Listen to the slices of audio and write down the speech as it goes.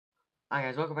Hi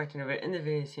guys, welcome back to another video. In the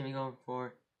video, you see me going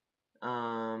for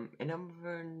a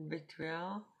number victory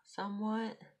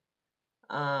somewhat.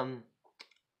 But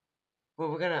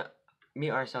we're gonna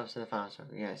meet ourselves to the final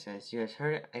circle. Yes, as you guys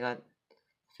heard it, I got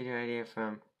the video idea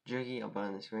from Jerky. I'll put it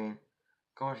on the screen.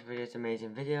 Go watch the video, it's an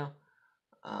amazing video.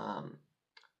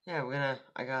 Yeah,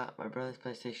 I got my brother's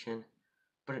PlayStation,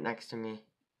 put it next to me,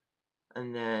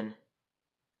 and then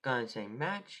gonna say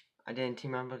match. I did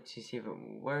team member to see if it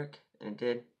would work, and it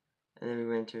did. And then we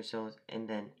went into ourselves, and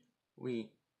then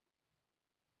we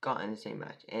got in the same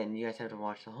match. And you guys have to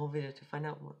watch the whole video to find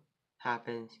out what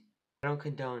happens. I don't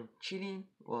condone cheating.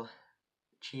 Well,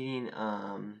 cheating,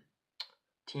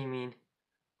 teaming.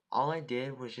 All I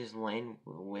did was just lane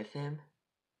with him,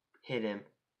 hit him,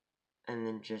 and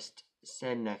then just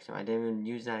said next to him. I didn't even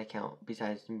use that account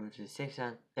besides to move to the 6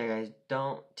 on. Yeah, guys,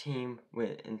 don't team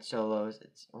with in solos.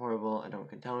 It's horrible. I don't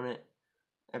condone it.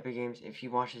 Epic Games, if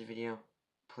you watch this video,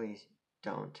 please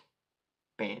don't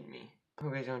ban me. I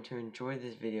hope you guys are going to enjoy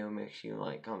this video. Make sure you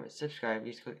like, comment, subscribe.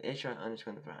 Use code ItsCharlie _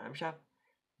 in the front item shop.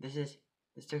 This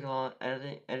took a lot of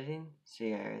editing. So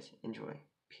you guys enjoy.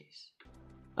 Peace.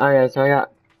 Alright guys, so I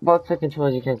got both the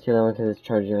controllers. You can't see that one because it's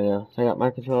charging right now. So I got my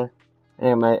controller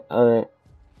and I got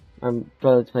my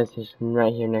brother's PlayStation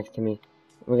right here next to me.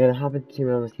 We're gonna hop into team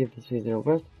round and see if this videos will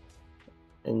work.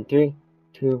 In 3,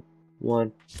 2,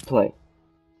 1, play.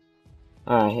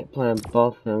 Alright, hit play on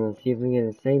both of them. Let's see if we can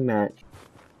get the same match.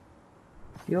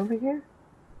 See over here?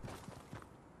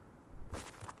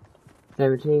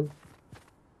 17.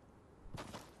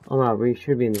 Oh wow, we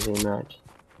should be in the same match.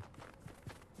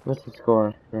 What's the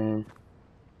score for him?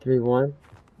 3-1.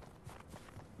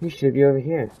 He should be over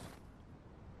here.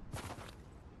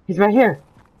 He's right here!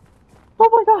 Oh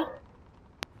my god!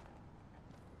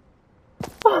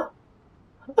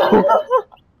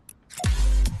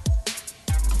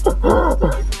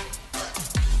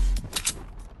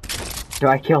 Do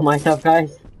I kill myself,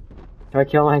 guys? Do I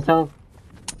kill myself?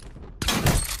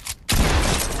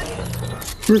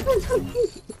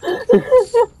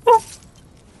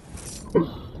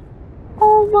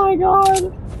 Oh my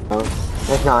god! Oh,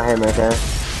 that's not him right there.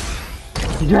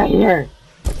 He's right here!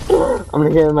 I'm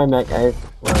gonna give him my mech, guys.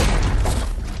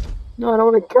 No, I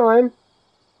don't want to kill him!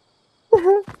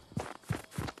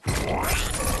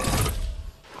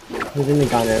 He's in the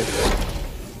gunner.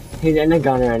 He's in the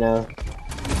gunner right now.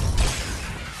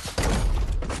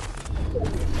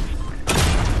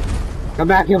 Come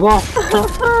back, you ball!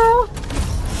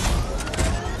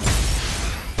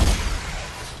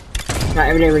 Not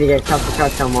every day when you get tough to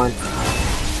trust someone.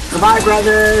 Goodbye,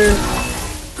 brother!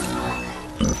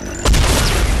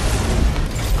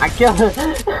 I killed him!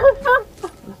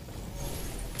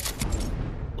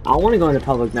 I want to go in a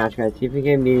public match, guys. See if we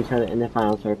can meet each other in the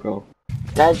final circle.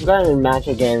 Guys, we're going to match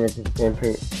again with this game.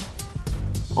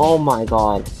 Oh my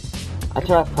god. I should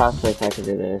have prospects I could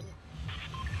do this.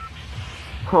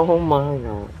 Oh my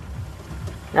god.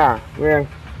 Yeah,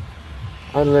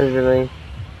 I literally.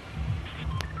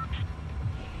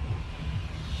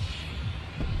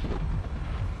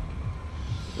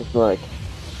 Just look.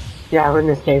 Yeah, we're in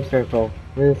the same circle.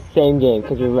 We're in the same game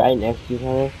because we're right next to each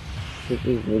other. It's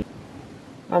easy.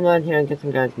 I'm on here and get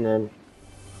some guys and then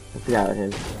I forgot about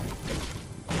him.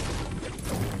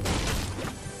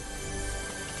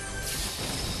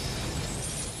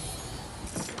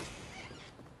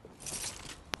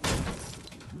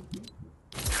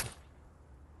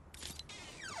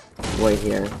 Wait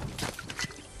here.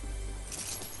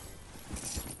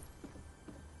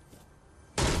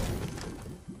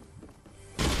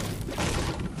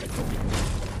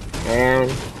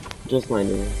 And just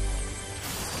landed.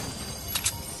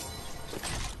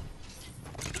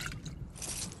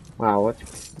 Wow,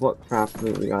 what crap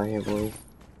loot we got here, boys?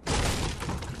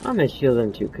 I'm gonna shield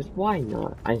him too, cause why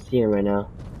not? I see him right now.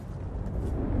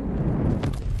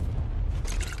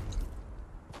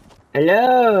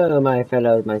 Hello, my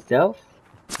fellow myself.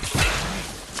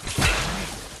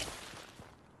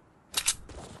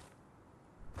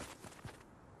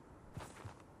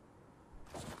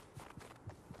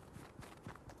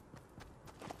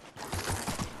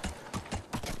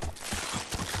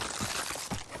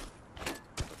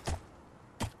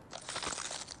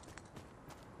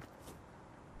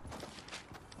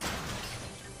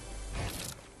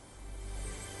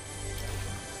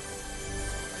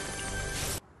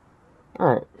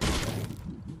 Alright.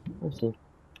 Let's see.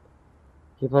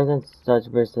 He plays on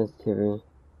such burst sensitivity.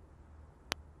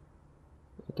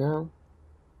 Go.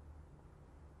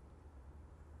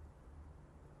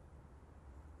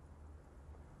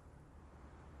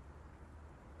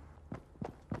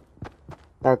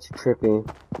 That's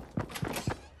trippy.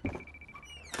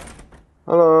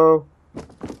 Hello.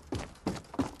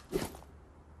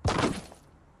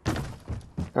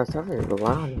 That's something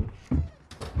loud. I'm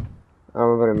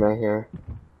gonna put him right here.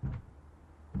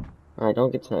 Alright, don't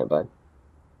get tonight, bud.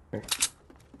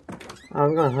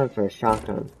 I'm gonna hunt for a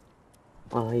shotgun.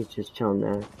 Oh, he's just chilling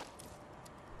there.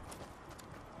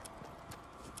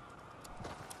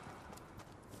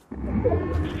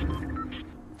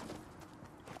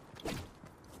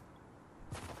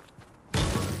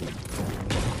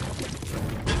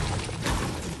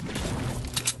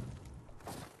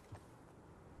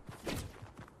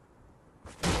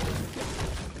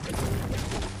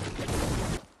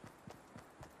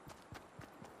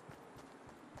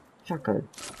 Shotgun.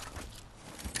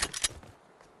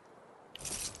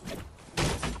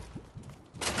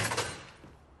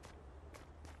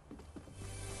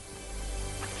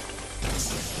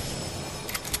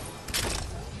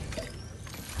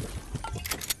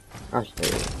 I'll show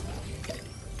you.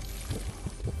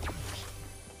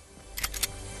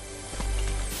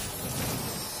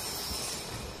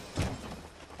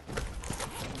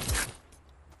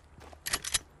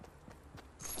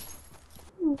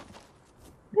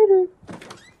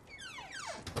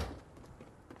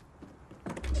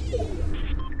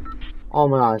 Oh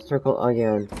my god, circle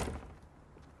again.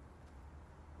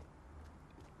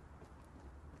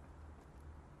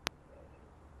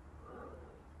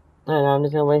 Alright, now I'm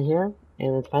just gonna wait here,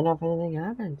 and let's find out if anything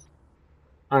happens.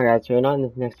 Alright, so we're not in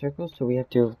this next circle, so we have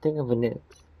to think of a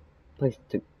next place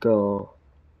to go.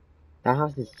 That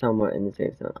house is somewhere in the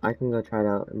safe zone. I can go try it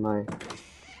out in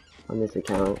on this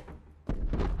account.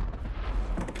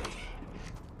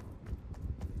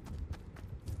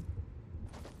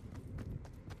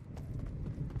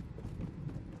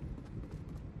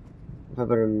 If I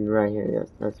put him right here, yes,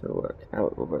 that's what works.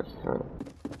 That will work.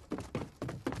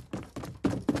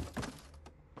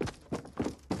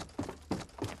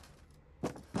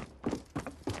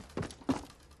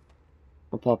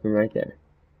 I'll pop him right there.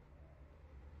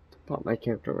 Pop my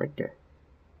character right there.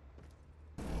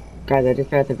 Guys, I just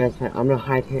got the best bet. I'm gonna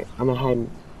hide here. I'm gonna hide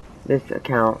this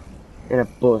account in a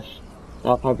bush.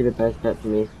 That'll probably be the best bet for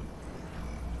me.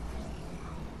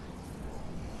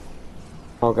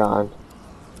 Oh god.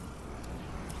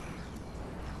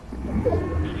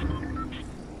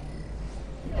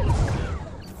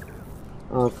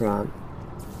 Oh god.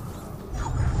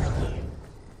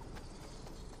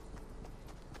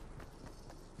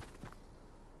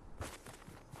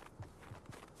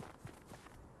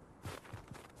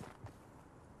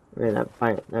 Wait,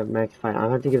 that max fight.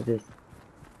 I'll have to give this.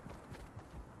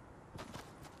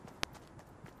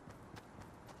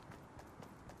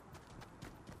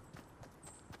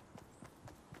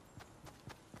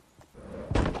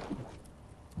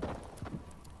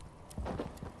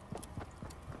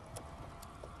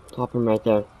 Pop him right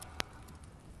there.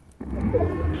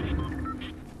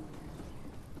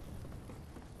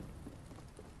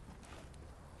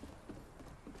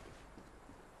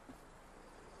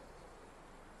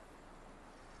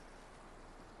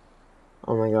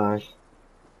 Oh my gosh.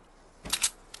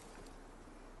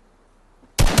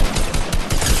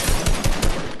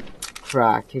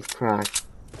 Cracked, he's cracked.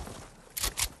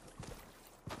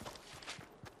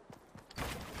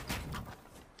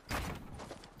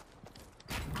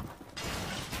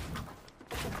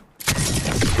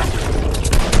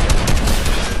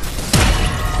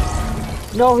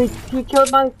 No, he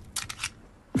killed my...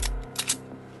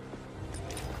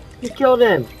 He killed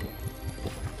him!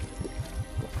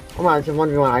 Come on, it's a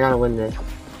 1v1, I gotta win this.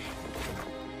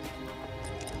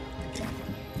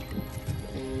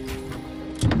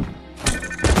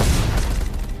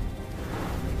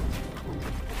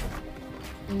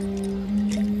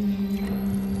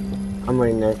 I'm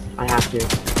winning this, I have to.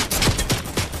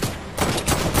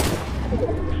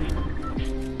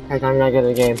 Guys, I'm not good at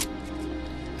the game.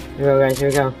 Here we go, guys, here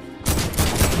we go.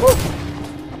 Woo!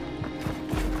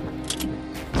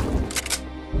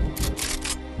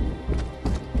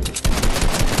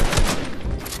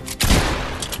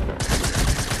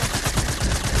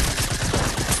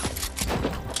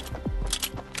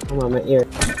 Come on, my ear.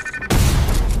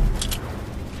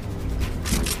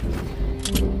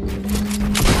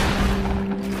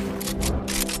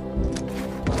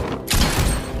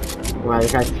 Wow,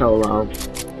 this guy's so low.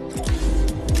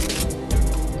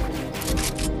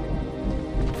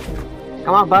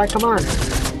 Come on, bud, come on!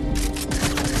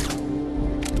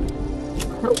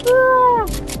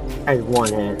 That's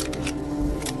one hit.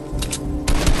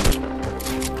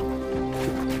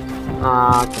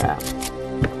 Ah, crap.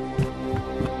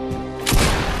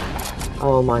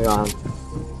 Oh my god.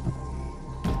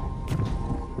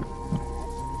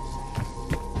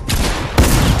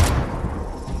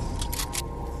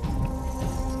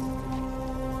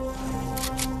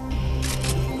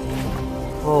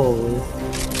 Holy.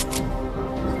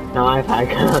 No, I've had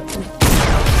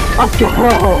Let's go!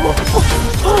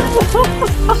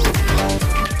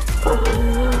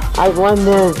 I won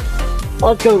this!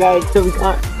 Let's go, guys. So we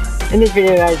got, in this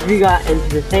video, guys, we got into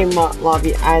the same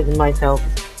lobby as myself.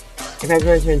 If you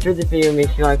guys enjoyed this video, make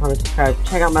sure you like, comment, subscribe,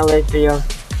 check out my latest video.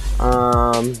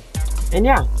 And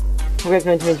yeah, hope you guys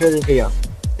enjoyed this video.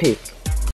 Peace.